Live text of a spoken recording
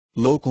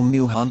Local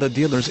new Honda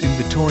dealers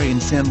inventory in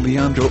San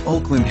Leandro,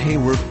 Oakland,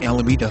 Hayward,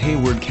 Alameda,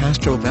 Hayward,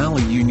 Castro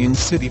Valley, Union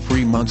City,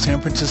 Fremont,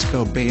 San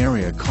Francisco Bay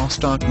Area. Call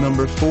stock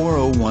number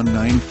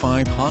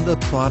 40195, Honda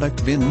product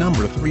VIN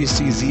number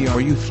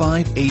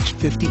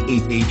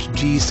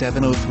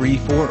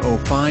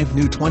 3CZRU5H58HG703405.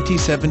 New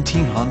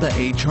 2017 Honda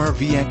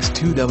HR-V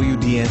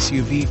X2WD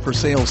SUV for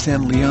sale,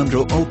 San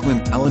Leandro,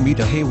 Oakland,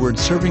 Alameda, Hayward,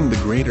 serving the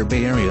greater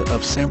Bay Area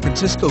of San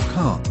Francisco.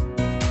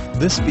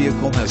 This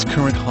vehicle has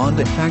current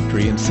Honda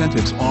factory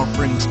incentives,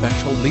 offering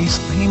special lease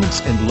payments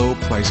and low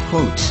price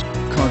quotes.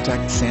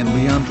 Contact San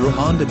Leandro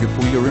Honda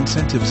before your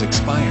incentives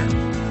expire.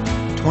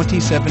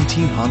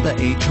 2017 Honda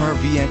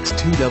HR-V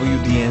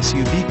X2WD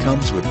SUV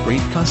comes with great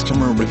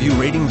customer review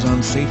ratings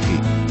on safety,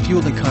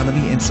 fuel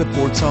economy, and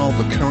supports all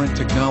the current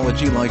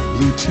technology like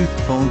Bluetooth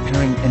phone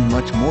pairing and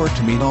much more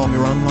to meet all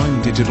your online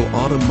digital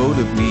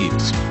automotive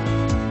needs.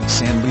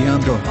 San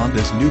Leandro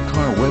Honda's new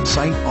car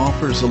website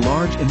offers a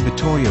large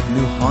inventory of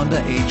new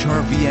Honda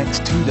HR-V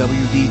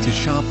X2WD to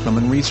shop from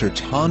and research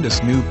Honda's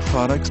new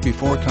products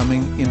before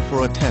coming in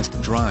for a test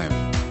drive.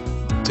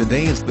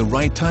 Today is the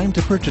right time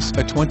to purchase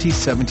a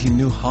 2017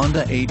 new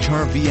Honda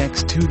HR-V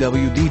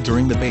X2WD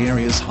during the Bay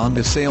Area's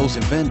Honda sales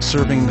event,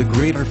 serving the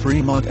greater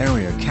Fremont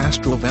area,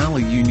 Castro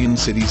Valley, Union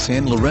City,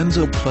 San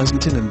Lorenzo,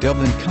 Pleasanton, and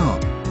Dublin.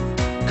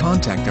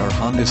 Contact our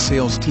Honda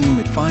sales team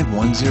at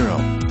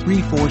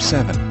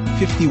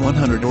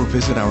 510-347-5100 or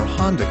visit our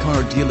Honda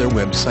car dealer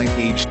website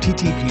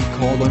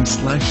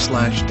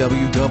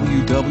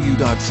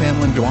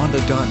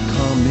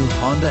http://www.sanleandrohonda.com. New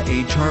Honda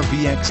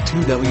HR-V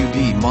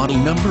X2WD model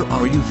number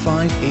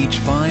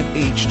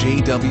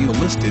RU5H5HJW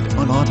listed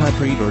on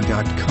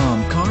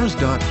Autotrader.com,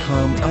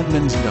 Cars.com,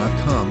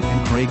 Edmunds.com,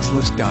 and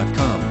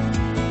Craigslist.com.